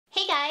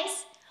Hey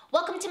guys,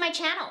 welcome to my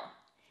channel.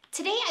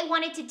 Today I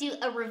wanted to do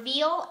a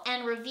reveal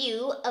and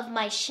review of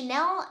my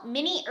Chanel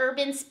Mini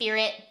Urban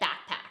Spirit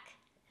backpack.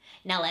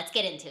 Now let's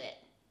get into it.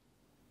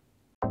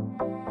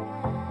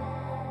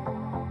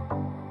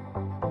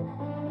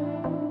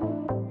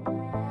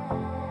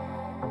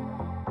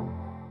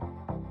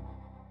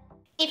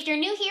 If you're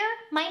new here,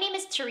 my name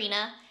is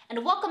Tarina,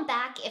 and welcome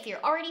back if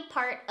you're already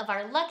part of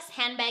our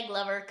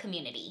LuxHandbagLover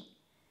community.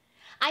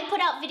 I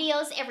put out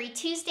videos every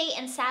Tuesday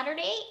and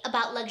Saturday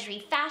about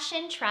luxury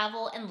fashion,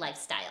 travel, and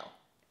lifestyle.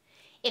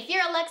 If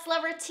you're a Lux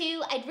lover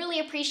too, I'd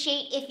really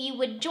appreciate if you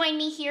would join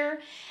me here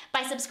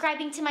by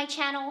subscribing to my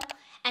channel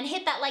and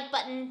hit that like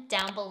button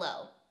down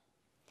below.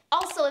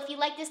 Also, if you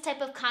like this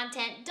type of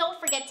content, don't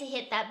forget to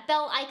hit that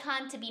bell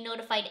icon to be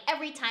notified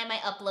every time I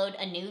upload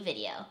a new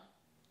video.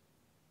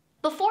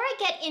 Before I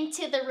get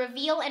into the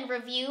reveal and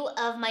review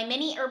of my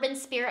Mini Urban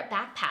Spirit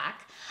backpack,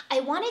 I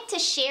wanted to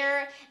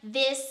share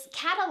this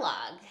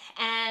catalog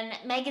and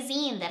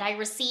magazine that I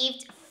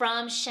received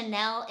from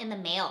Chanel in the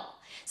mail.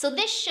 So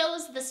this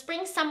shows the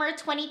Spring/Summer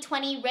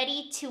 2020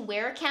 Ready to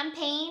Wear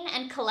campaign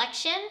and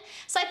collection,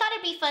 so I thought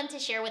it'd be fun to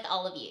share with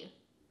all of you.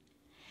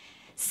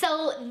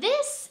 So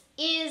this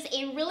is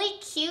a really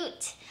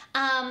cute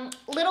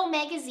little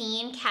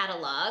magazine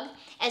catalog.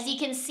 As you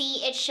can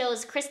see, it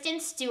shows Kristen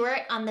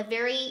Stewart on the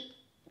very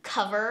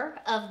cover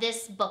of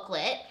this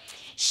booklet.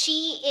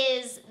 She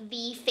is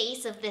the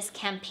face of this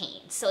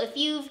campaign. So if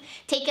you've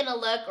taken a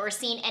look or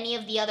seen any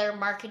of the other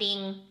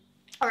marketing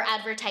or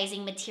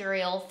advertising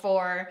material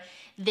for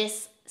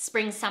this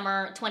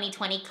Spring/Summer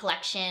 2020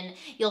 collection,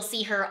 you'll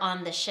see her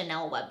on the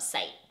Chanel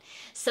website.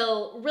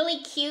 So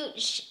really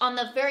cute. On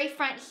the very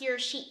front here,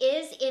 she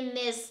is in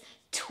this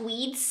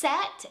tweed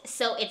set.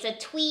 So it's a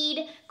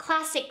tweed,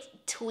 classic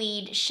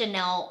tweed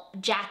Chanel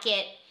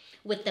jacket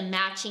with the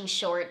matching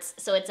shorts.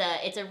 So it's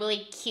a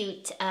really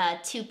cute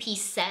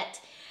two-piece set.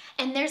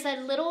 And there's a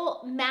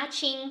little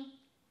matching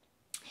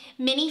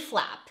mini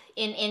flap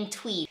in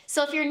tweed.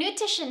 So if you're new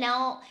to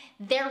Chanel,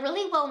 they're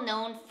really well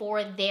known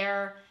for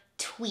their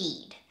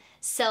tweed.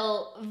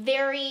 So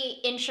very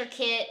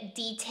intricate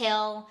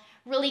detail,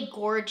 really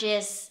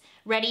gorgeous,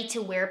 ready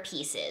to wear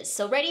pieces.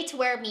 So ready to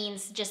wear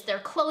means just their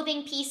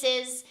clothing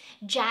pieces,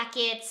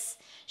 jackets,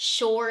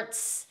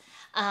 shorts,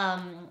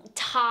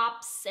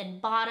 tops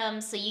and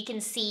bottoms. So you can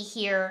see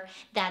here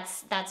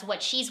that's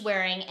what she's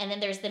wearing. And then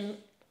there's the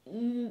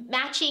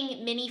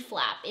matching mini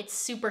flap. It's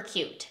super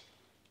cute.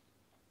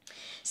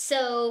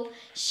 So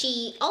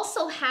she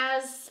also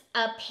has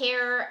a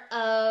pair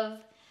of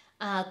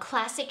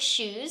classic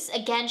shoes.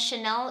 Again,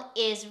 Chanel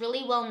is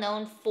really well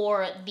known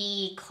for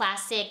the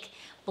classic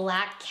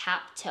black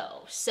cap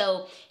toe.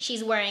 So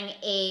she's wearing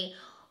a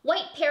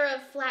white pair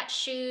of flat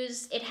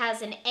shoes. It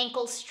has an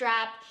ankle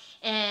strap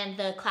and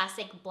the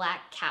classic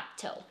black cap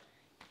toe.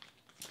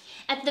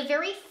 At the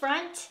very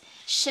front,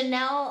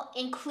 Chanel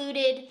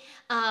included,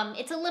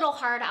 it's a little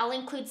hard, I'll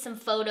include some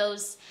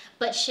photos,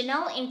 but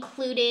Chanel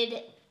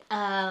included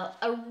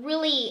a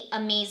really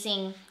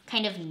amazing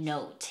kind of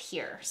note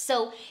here.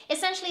 So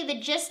essentially the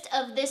gist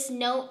of this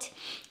note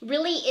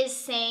really is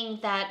saying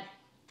that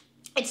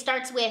it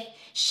starts with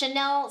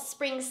Chanel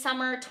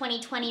Spring/Summer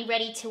 2020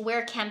 Ready to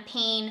Wear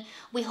campaign.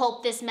 We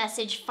hope this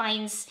message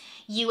finds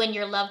you and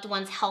your loved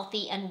ones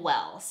healthy and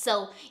well.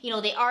 So,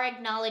 they are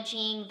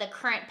acknowledging the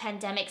current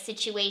pandemic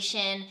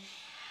situation.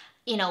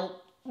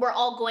 We're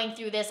all going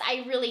through this.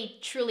 I really,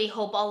 truly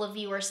hope all of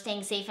you are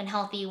staying safe and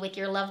healthy with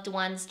your loved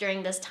ones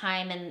during this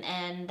time,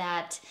 and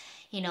that,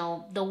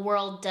 the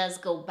world does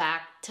go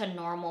back to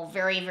normal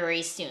very,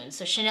 very soon.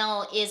 So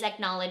Chanel is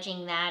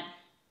acknowledging that.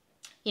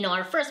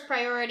 Our first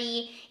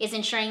priority is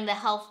ensuring the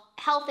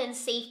health and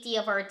safety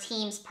of our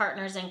teams,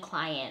 partners, and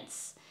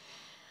clients.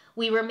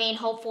 We remain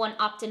hopeful and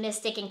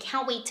optimistic and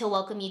can't wait to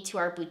welcome you to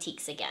our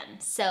boutiques again.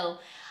 So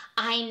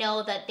I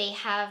know that they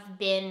have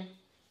been,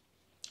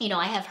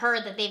 I have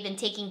heard that they've been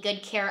taking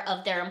good care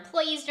of their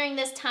employees during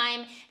this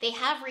time. They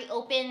have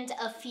reopened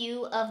a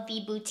few of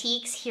the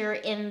boutiques here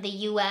in the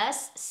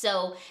US.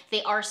 So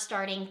they are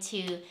starting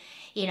to,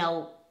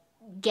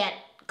 get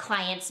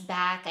clients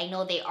back. I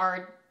know they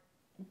are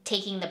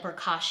taking the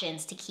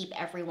precautions to keep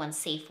everyone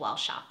safe while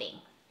shopping.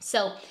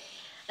 So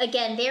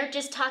again, they're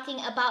just talking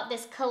about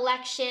this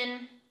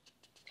collection,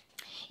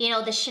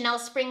 the Chanel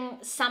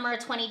Spring/Summer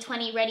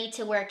 2020 Ready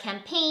to Wear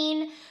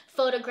campaign,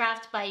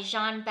 photographed by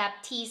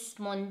Jean-Baptiste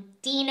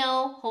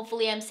Mondino,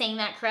 hopefully I'm saying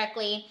that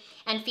correctly,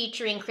 and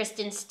featuring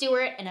Kristen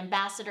Stewart, an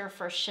ambassador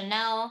for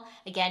Chanel.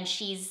 Again,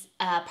 she's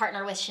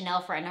partnered with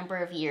Chanel for a number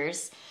of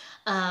years.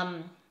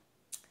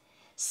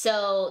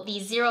 So the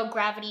zero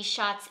gravity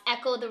shots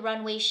echo the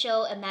runway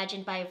show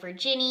imagined by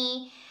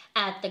Virginie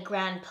at the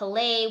Grand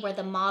Palais, where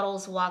the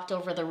models walked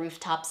over the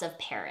rooftops of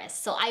Paris.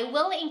 So I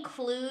will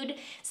include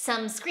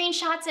some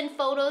screenshots and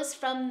photos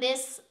from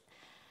this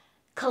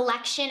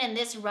collection and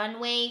this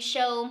runway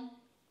show.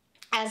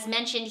 As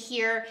mentioned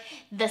here,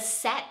 the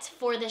set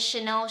for the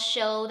Chanel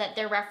show that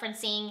they're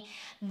referencing,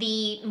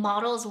 the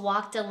models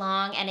walked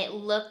along and it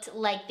looked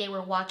like they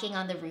were walking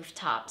on the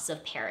rooftops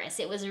of Paris.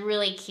 It was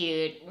really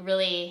cute,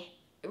 really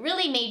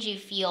really made you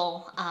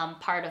feel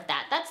part of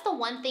that. That's the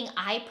one thing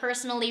I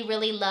personally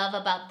really love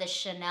about the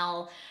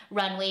Chanel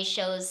runway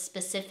shows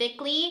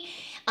specifically,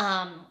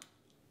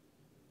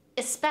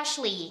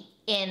 especially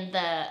in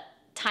the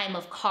time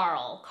of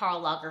Karl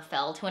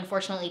Lagerfeld, who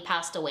unfortunately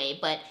passed away,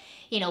 but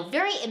you know,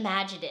 very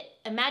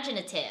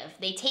imaginative.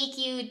 They take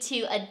you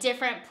to a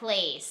different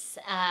place.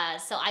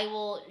 So I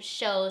will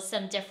show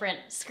some different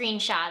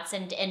screenshots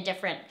and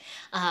different,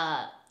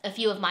 a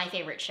few of my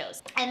favorite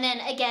shows. And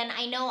then again,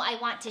 I know I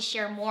want to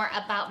share more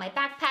about my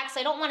backpack, so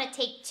I don't want to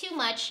take too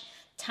much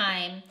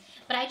time,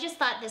 but I just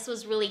thought this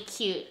was really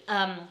cute.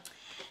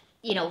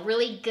 You know,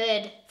 really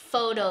good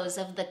photos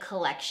of the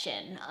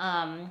collection.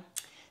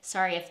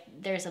 Sorry if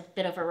there's a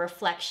bit of a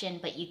reflection,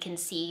 but you can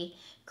see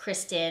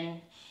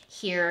Kristen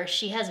here.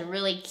 She has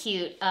really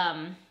cute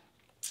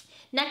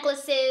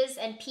necklaces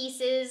and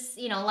pieces.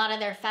 You know, a lot of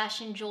their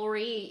fashion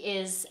jewelry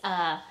is,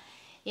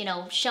 you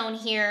know, shown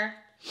here.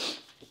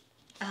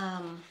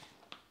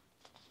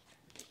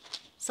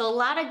 So a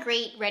lot of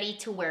great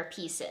ready-to-wear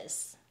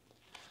pieces.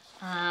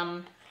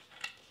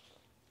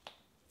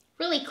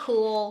 Really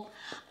cool.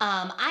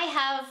 I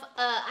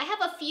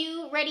have a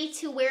few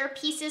ready-to-wear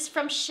pieces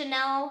from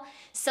Chanel,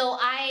 so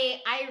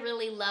I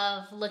really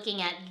love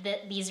looking at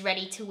these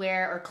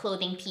ready-to-wear or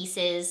clothing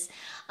pieces.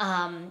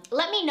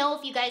 Let me know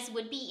if you guys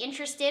would be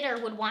interested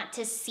or would want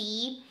to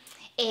see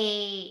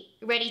a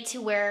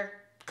ready-to-wear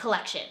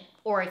collection,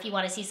 or if you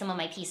want to see some of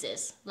my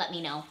pieces. Let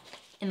me know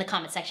in the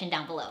comment section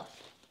down below.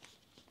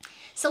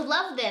 So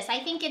love this. I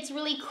think it's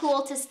really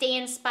cool to stay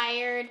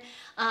inspired.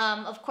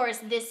 Of course,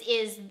 this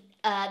is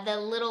the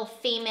little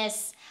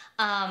famous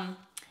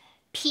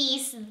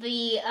piece,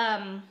 the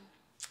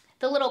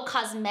little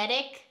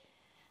cosmetic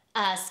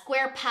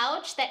square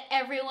pouch that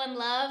everyone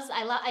loves.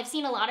 I've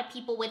seen a lot of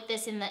people with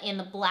this in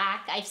the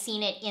black. I've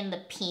seen it in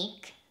the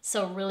pink,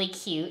 so really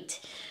cute.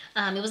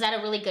 It was at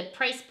a really good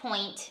price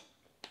point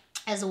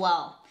as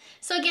well.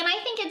 So again, I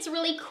think it's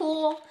really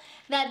cool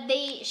that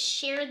they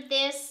shared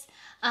this.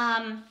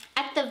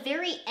 At the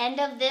very end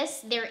of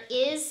this, there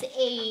is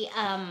a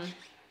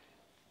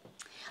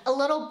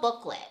little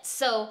booklet.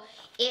 So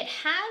it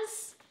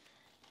has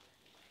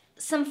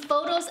some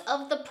photos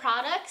of the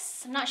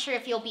products. I'm not sure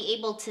if you'll be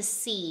able to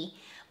see,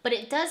 but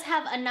it does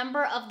have a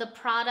number of the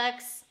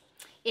products.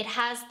 It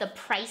has the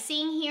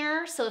pricing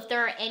here. So if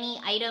there are any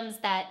items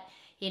that,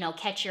 you know,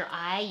 catch your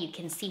eye, you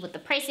can see what the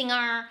pricing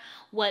are,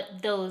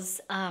 what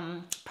those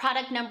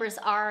product numbers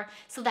are,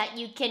 so that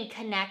you can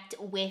connect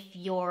with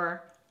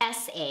your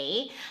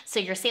SA, so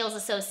your sales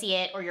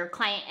associate or your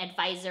client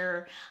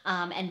advisor,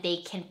 and they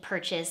can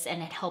purchase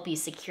and help you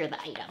secure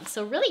the item.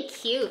 So really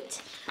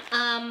cute.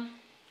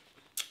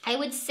 I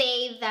would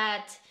say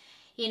that,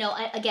 you know,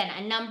 again,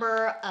 a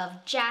number of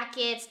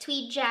jackets,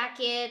 tweed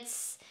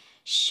jackets,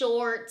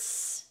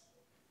 shorts,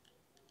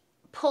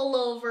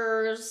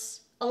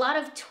 pullovers, a lot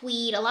of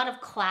tweed, a lot of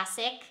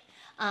classic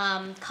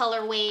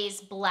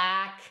colorways,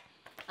 black,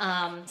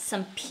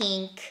 some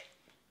pink,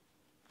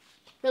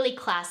 really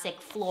classic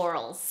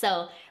florals.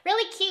 So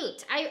really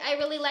cute. I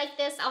really like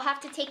this. I'll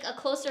have to take a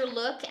closer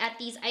look at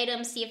these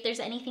items, see if there's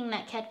anything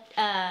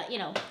that you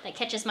know, that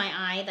catches my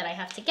eye that I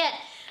have to get.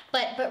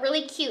 But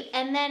really cute.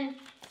 And then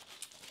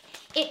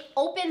it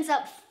opens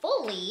up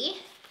fully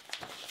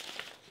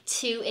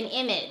to an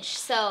image.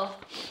 So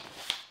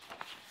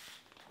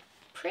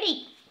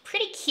pretty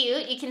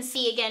cute. You can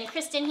see again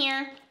Kristen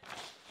here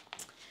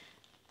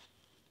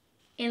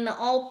in the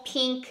all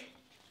pink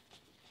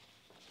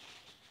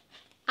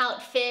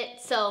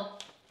outfit. So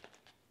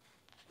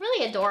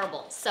really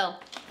adorable. So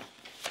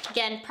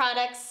again,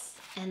 products,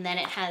 and then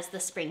it has the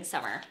spring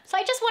summer. So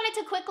I just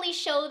wanted to quickly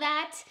show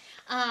that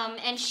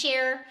and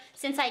share,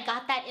 since I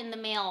got that in the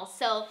mail.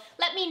 So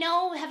let me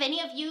know, have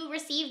any of you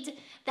received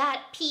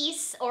that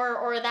piece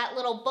or that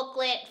little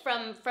booklet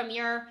from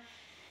your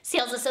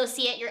sales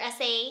associate, your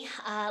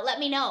SA? Let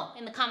me know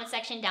in the comment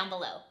section down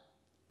below.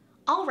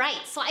 All right,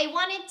 so I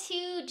wanted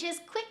to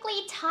just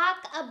quickly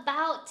talk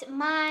about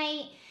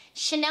my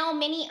Chanel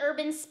Mini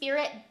Urban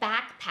Spirit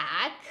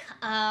backpack.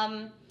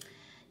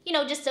 You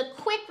know, just a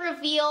quick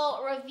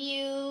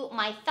review,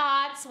 my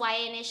thoughts, why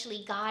I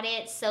initially got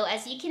it. So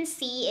as you can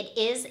see, it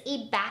is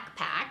a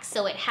backpack.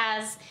 So it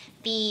has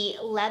the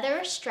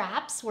leather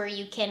straps where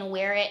you can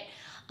wear it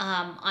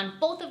on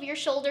both of your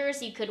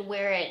shoulders. You could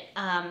wear it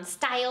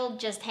styled,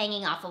 just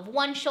hanging off of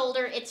one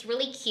shoulder. It's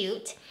really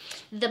cute.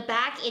 The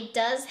back, it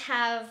does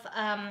have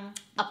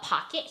a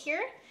pocket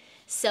here.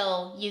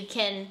 So you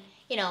can,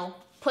 you know,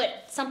 put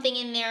something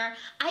in there.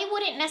 I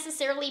wouldn't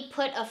necessarily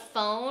put a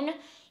phone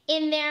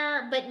in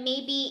there, but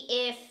maybe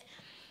if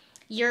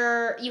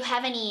you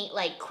have any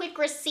like quick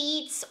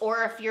receipts,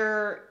 or if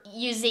you're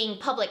using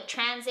public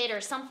transit or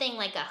something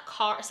like a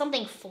car,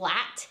 something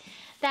flat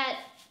that,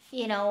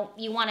 you know,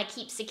 you want to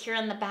keep secure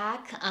in the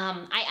back.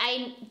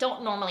 I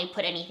don't normally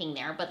put anything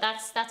there, but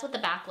that's what the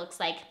back looks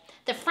like.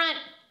 The front,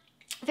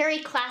 very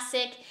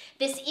classic.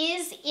 This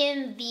is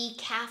in the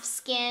calf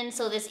skin,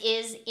 so this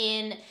is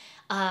in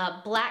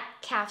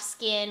black calf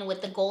skin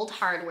with the gold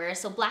hardware.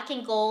 So black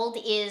and gold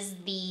is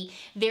the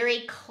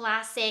very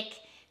classic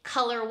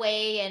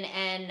colorway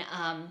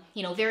and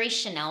you know, very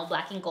Chanel,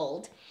 black and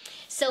gold.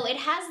 So it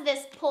has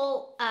this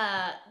pull,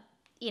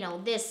 you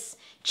know, this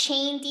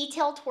chain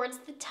detail towards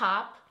the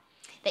top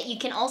that you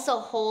can also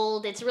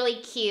hold. It's really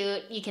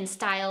cute. You can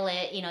style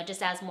it, you know,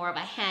 just as more of a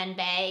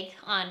handbag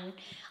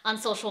on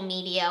social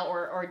media,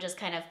 or just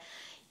kind of,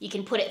 you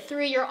can put it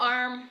through your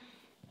arm.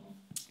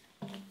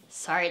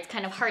 Sorry, it's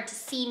kind of hard to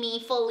see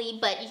me fully,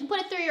 but you can put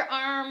it through your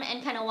arm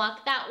and kind of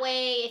walk that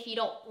way if you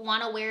don't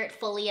want to wear it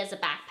fully as a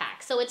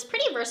backpack. So it's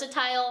pretty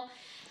versatile,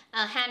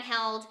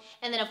 handheld,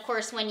 and then of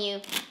course when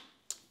you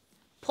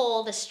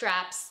pull the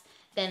straps,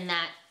 then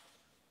that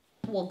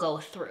will go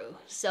through.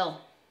 So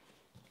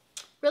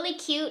really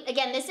cute.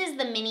 Again, this is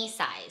the mini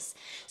size.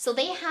 So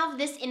they have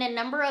this in a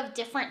number of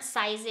different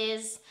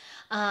sizes.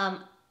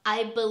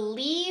 I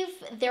believe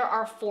there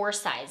are 4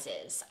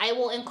 sizes. I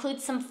will include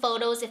some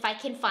photos if I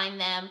can find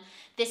them.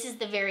 This is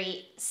the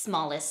very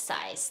smallest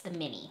size, the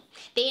mini.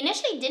 They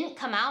initially didn't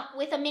come out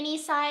with a mini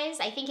size.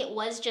 I think it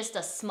was just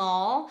a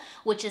small,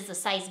 which is a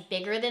size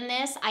bigger than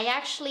this. I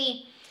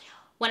actually,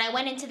 when I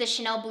went into the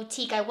Chanel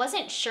boutique, I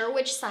wasn't sure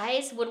which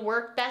size would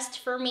work best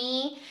for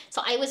me.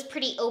 So I was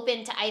pretty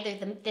open to either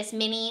this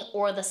mini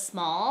or the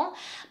small.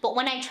 But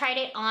when I tried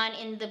it on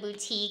in the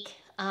boutique,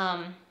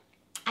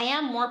 I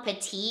am more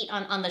petite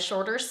on the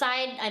shorter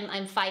side.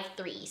 I'm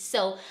 5'3".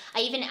 So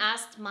I even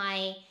asked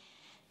my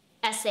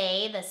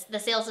SA, the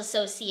sales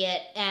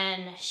associate,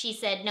 and she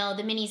said, no,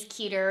 the mini's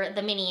cuter.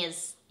 The mini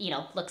is, you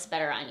know, looks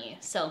better on you.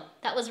 So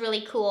that was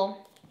really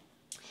cool.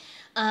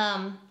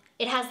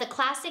 It has the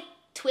classic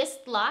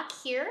twist lock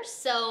here.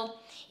 So,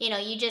 you know,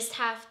 you just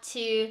have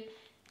to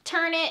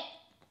turn it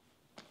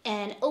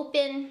and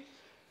open.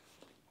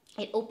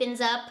 It opens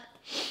up,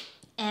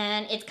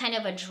 and it's kind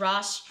of a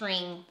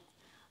drawstring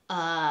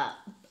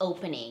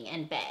opening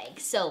and bag.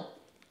 So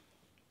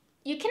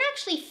you can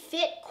actually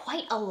fit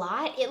quite a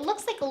lot. It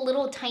looks like a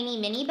little tiny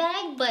mini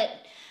bag, but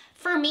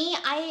for me,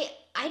 I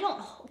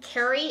don't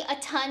carry a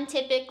ton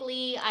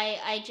typically.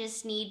 I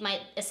just need my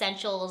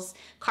essentials,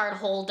 card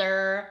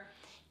holder,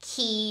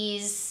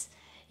 keys,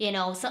 you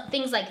know, some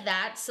things like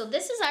that. So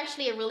this is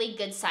actually a really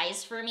good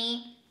size for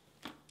me.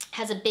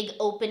 Has a big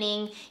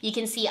opening. You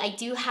can see I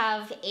do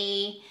have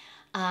a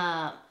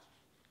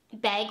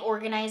bag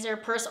organizer,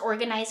 purse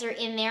organizer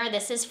in there.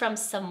 This is from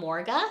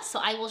Samorga, so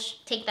I will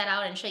take that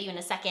out and show you in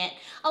a second.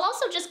 I'll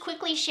also just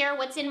quickly share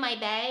what's in my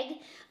bag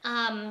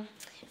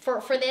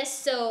for this.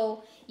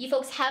 So you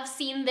folks have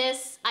seen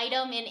this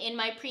item in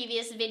my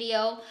previous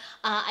video.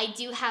 I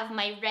do have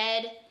my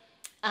red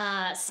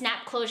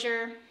snap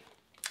closure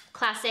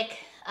classic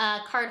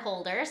card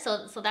holder,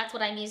 so that's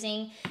what I'm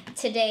using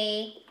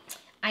today.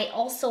 I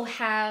also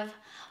have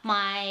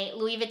my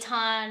Louis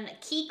Vuitton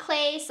key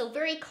clay, so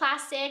very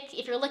classic.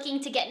 If you're looking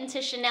to get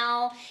into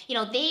Chanel, you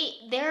know,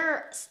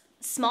 they're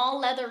small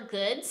leather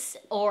goods,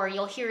 or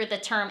you'll hear the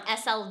term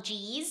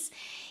SLGs,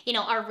 you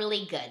know, are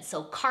really good.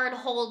 So card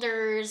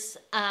holders,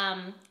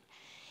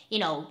 you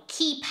know,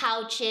 key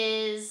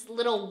pouches,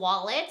 little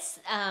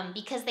wallets,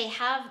 because they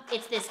have,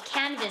 it's this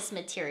canvas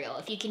material,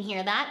 if you can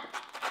hear that.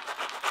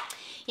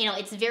 You know,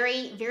 it's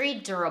very, very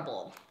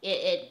durable.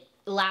 It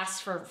lasts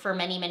for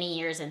many, many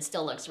years and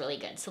still looks really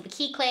good. So the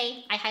key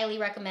clay, I highly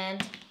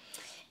recommend.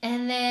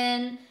 And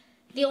then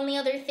the only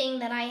other thing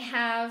that I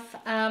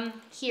have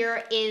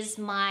here is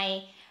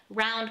my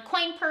round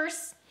coin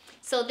purse.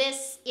 So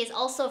this is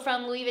also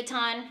from Louis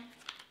Vuitton.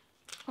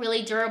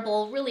 Really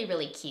durable, really,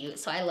 really cute.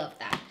 So I love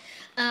that.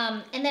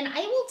 And then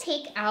I will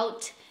take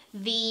out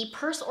the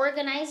purse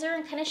organizer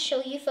and kind of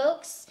show you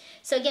folks.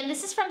 So again,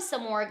 this is from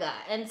Samorga.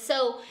 And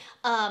so,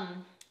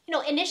 you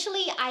know,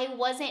 initially I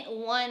wasn't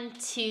one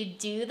to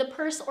do the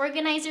purse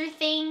organizer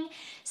thing.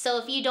 So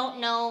if you don't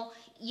know,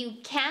 you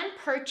can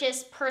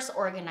purchase purse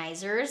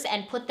organizers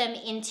and put them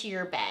into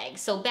your bag.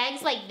 So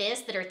bags like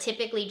this that are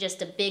typically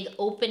just a big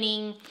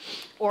opening,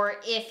 or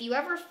if you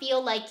ever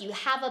feel like you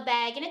have a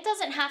bag, and it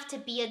doesn't have to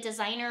be a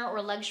designer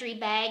or luxury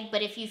bag,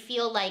 but if you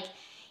feel like,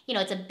 you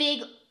know, it's a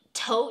big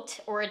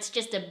tote, or it's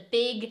just a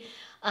big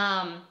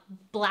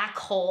black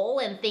hole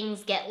and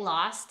things get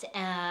lost,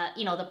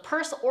 you know, the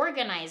purse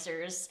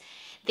organizers,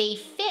 they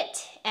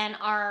fit and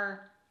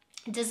are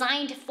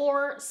designed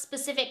for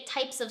specific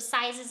types of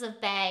sizes of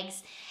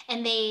bags,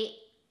 and they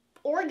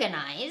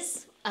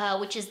organize,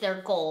 which is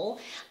their goal,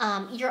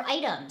 your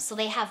items. So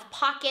they have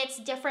pockets,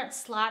 different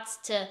slots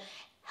to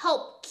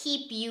help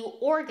keep you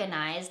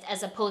organized,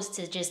 as opposed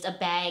to just a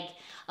bag,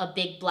 a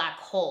big black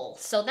hole.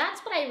 So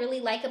that's what I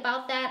really like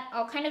about that.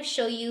 I'll kind of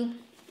show you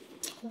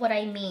what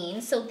I mean.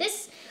 So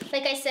this,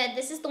 like I said,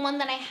 this is the one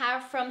that I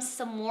have from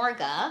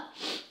Samorga.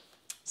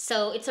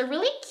 So it's a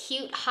really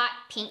cute hot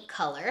pink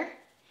color.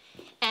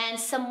 And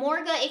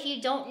Samorga, if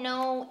you don't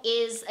know,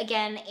 is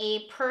again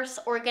a purse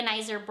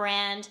organizer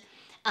brand.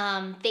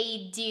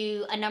 They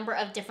do a number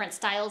of different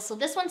styles. So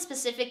this one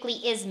specifically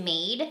is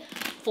made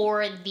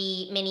for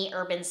the Mini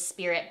Urban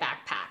Spirit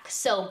backpack.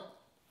 So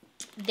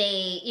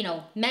they, you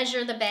know,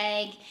 measure the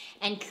bag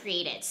and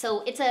create it.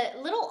 So it's a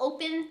little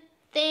open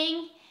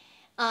thing.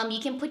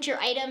 You can put your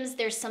items,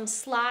 there's some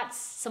slots,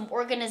 some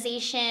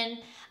organization.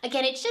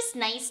 again, it's just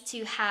nice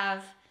to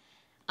have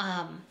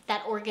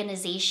that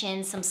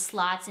organization, some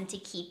slots, and to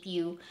keep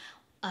you,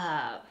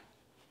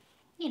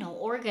 you know,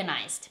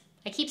 organized.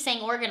 I keep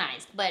saying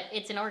organized, but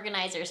it's an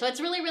organizer, so it's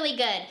really, really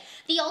good.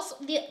 The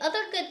other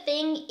good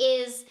thing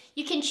is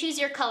you can choose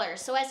your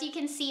colors. So as you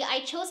can see, I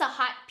chose a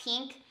hot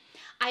pink.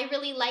 I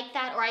really like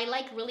that, or I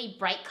like really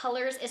bright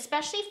colors,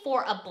 especially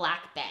for a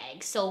black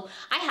bag. So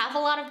I have a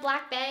lot of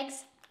black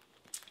bags.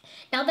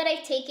 Now that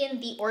I've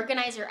taken the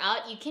organizer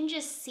out, you can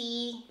just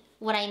see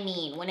what I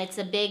mean when it's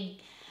a big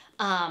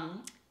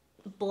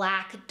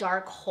black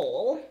dark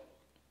hole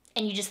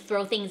and you just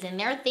throw things in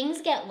there,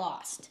 things get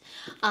lost.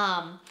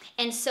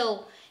 And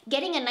so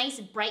getting a nice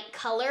bright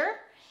color,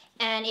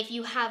 and if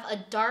you have a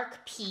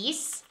dark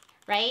piece,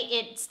 right,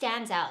 it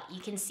stands out. You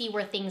can see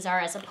where things are,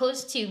 as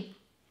opposed to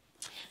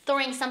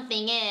throwing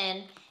something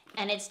in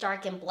and it's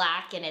dark and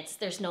black and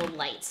there's no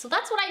light. So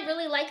that's what I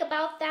really like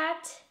about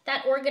that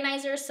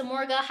organizer.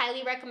 Samorga,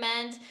 highly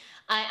recommend.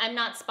 I'm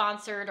not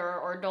sponsored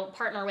or don't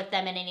partner with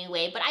them in any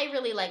way, but I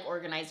really like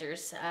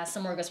organizers.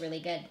 Samorga's really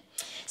good.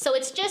 So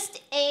it's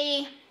just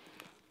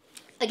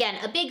again,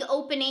 a big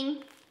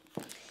opening.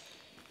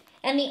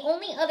 And the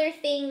only other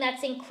thing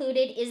that's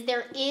included is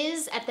there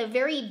is at the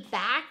very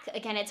back,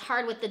 again, it's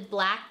hard with the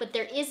black, but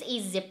there is a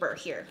zipper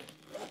here.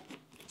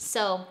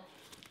 So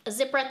a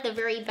zipper at the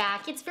very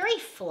back. It's very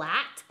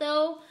flat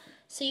though,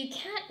 so you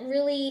can't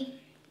really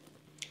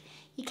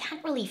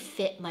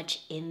fit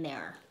much in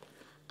there.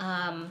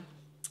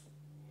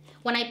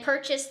 When I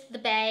purchased the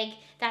bag,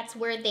 that's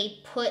where they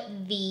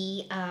put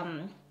the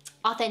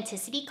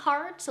authenticity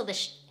card. So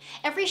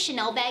every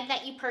Chanel bag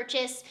that you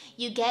purchase,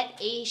 you get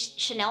a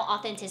Chanel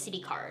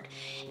authenticity card.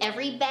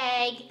 Every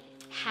bag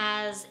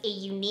has a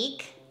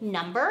unique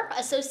number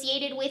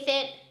associated with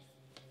it.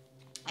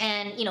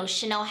 And, you know,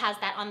 Chanel has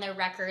that on their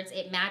records.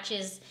 It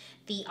matches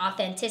the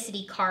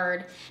authenticity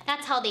card.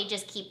 That's how they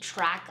just keep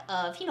track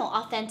of, you know,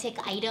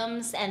 authentic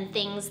items and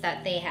things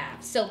that they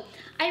have. So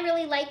I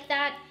really like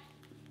that.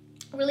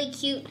 Really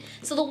cute.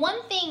 So the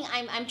one thing,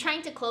 I'm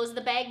trying to close the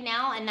bag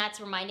now, and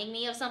that's reminding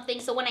me of something.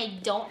 So when I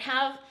don't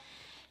have,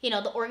 you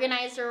know, the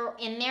organizer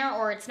in there,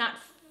 or it's not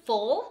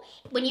full,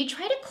 when you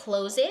try to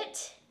close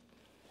it,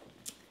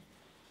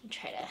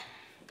 try to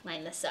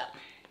line this up.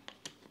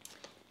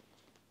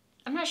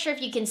 I'm not sure if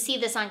you can see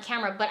this on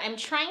camera, but I'm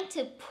trying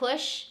to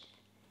push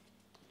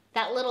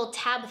that little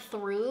tab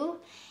through,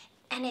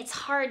 and it's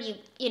hard,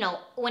 you know,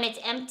 when it's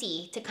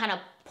empty, to kind of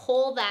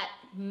pull that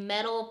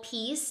metal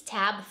piece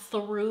tab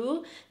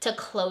through to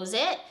close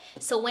it.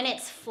 So when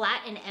it's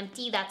flat and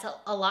empty, that's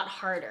a lot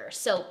harder.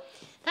 So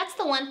that's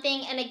the one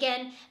thing. And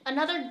again,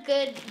 another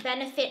good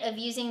benefit of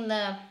using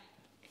the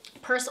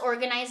purse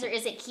organizer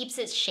is it keeps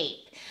its shape.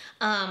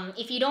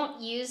 If you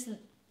don't use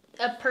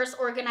a purse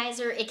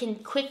organizer, it can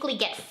quickly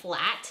get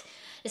flat,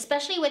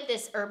 especially with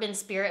this Urban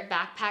Spirit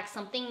backpack.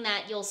 Something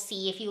that you'll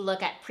see if you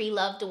look at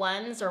pre-loved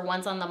ones or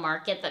ones on the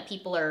market that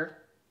people are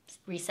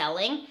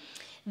reselling,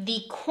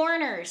 the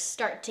corners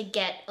start to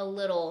get a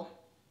little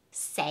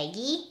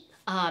saggy,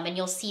 and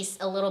you'll see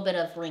a little bit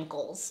of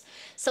wrinkles.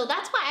 So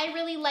that's why I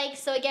really like,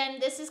 so again,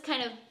 this is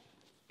kind of,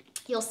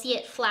 you'll see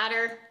it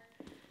flatter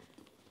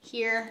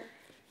here.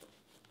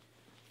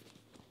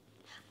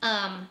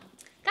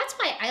 That's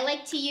why I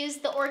like to use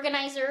the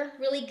organizer,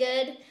 really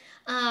good.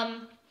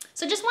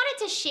 So just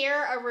wanted to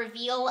share a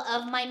reveal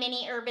of my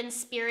mini Urban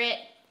Spirit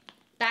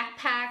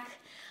backpack.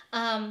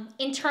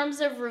 In terms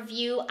of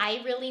review,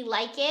 I really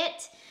like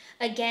it.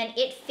 Again,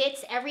 it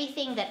fits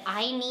everything that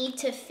I need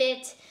to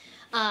fit.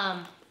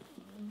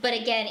 But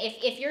again,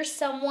 if you're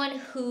someone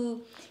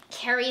who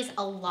carries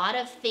a lot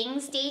of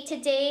things day to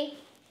day,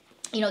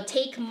 you know,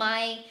 take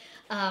my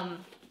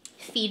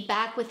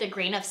feedback with a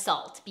grain of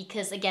salt,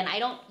 because again, I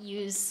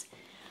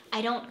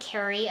don't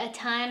carry a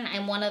ton.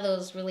 I'm one of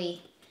those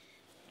really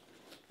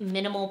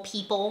minimal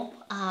people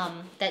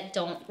that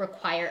don't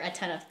require a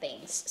ton of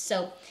things.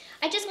 So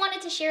I just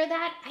wanted to share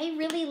that. I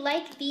really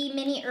like the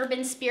mini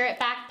Urban Spirit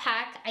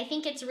backpack. I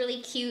think it's really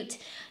cute.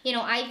 You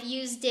know, I've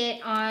used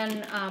it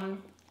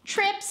on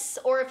trips,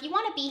 or if you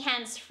want to be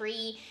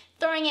hands-free,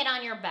 throwing it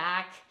on your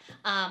back,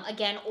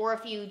 again, or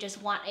if you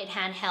just want it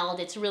handheld,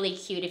 it's really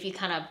cute if you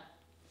kind of,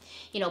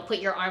 you know, put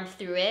your arm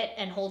through it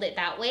and hold it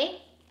that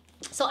way.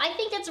 So I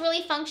think it's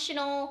really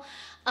functional,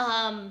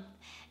 and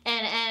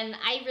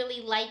I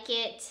really like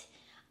it.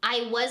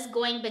 I was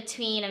going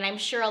between, and I'm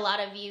sure a lot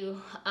of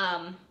you,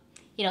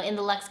 you know, in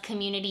the Lux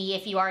community,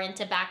 if you are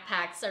into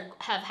backpacks, or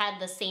have had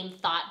the same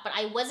thought, but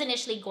I was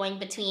initially going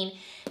between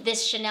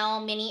this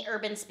Chanel Mini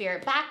Urban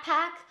Spirit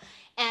backpack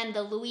and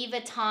the Louis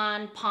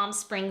Vuitton Palm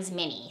Springs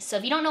Mini. So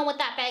if you don't know what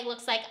that bag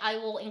looks like, I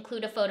will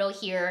include a photo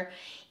here.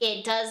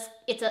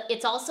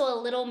 It's also a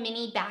little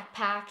mini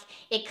backpack.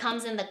 It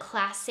comes in the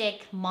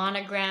classic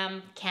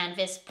monogram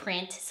canvas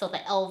print, so the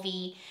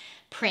LV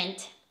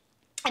print.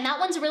 And that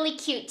one's really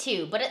cute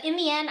too. But in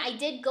the end, I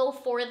did go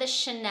for the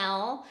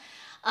Chanel.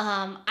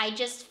 I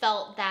just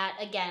felt that,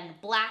 again,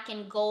 black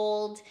and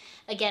gold,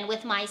 again,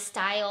 with my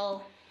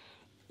style,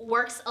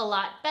 works a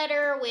lot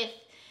better with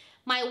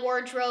my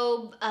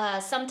wardrobe.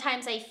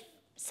 Sometimes I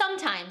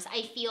sometimes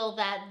I feel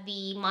that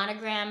the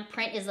monogram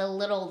print is a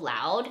little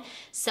loud.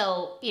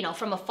 So, you know,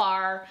 from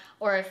afar,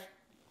 or if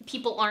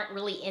people aren't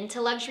really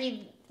into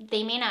luxury,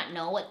 they may not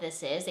know what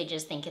this is. They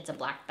just think it's a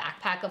black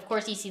backpack. Of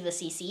course, you see the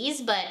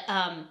CCs, but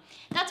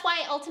that's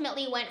why I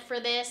ultimately went for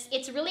this.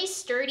 It's really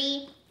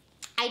sturdy.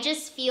 I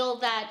just feel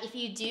that if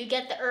you do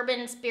get the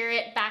Urban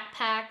Spirit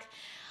backpack,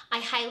 I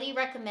highly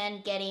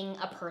recommend getting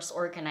a purse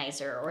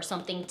organizer or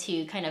something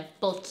to kind of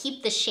both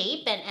keep the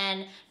shape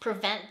and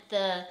prevent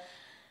the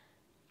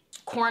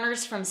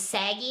corners from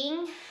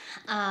sagging,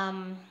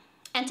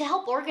 and to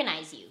help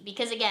organize you.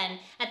 Because again,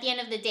 at the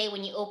end of the day,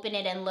 when you open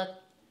it and look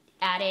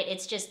at it,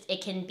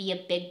 it can be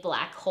a big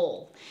black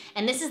hole.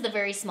 And this is the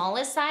very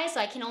smallest size, so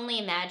I can only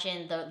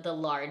imagine the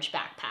large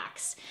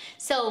backpacks.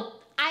 So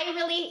I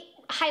really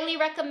highly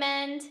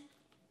recommend.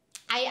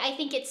 I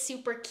think it's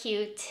super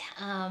cute.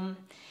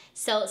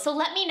 So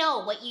let me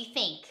know what you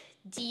think.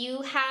 Do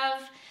you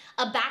have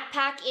a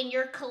backpack in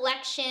your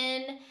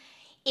collection?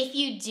 If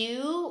you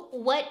do,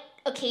 what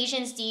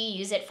occasions do you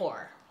use it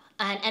for?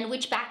 And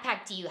which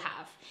backpack do you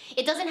have?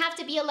 It doesn't have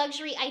to be a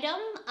luxury item,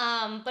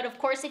 but of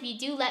course, if you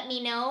do, let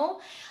me know.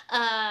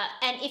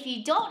 And if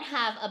you don't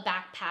have a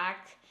backpack,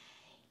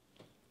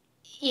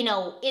 you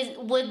know,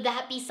 would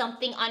that be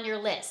something on your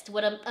list?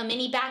 Would a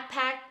mini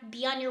backpack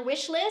be on your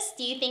wish list?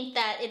 Do you think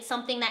that it's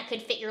something that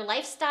could fit your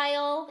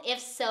lifestyle? If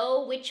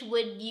so, which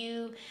would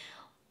you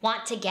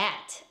want to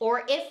get?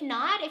 Or if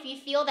not, if you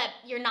feel that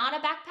you're not a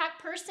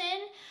backpack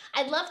person,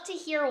 I'd love to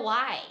hear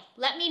why.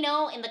 Let me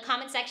know in the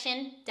comment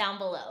section down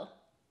below.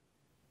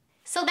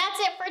 So that's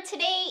it for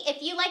today.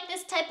 If you like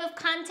this type of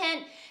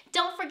content,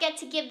 don't forget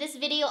to give this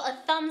video a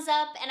thumbs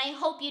up, and I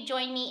hope you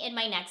join me in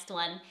my next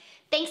one.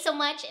 Thanks so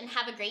much and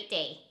have a great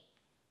day.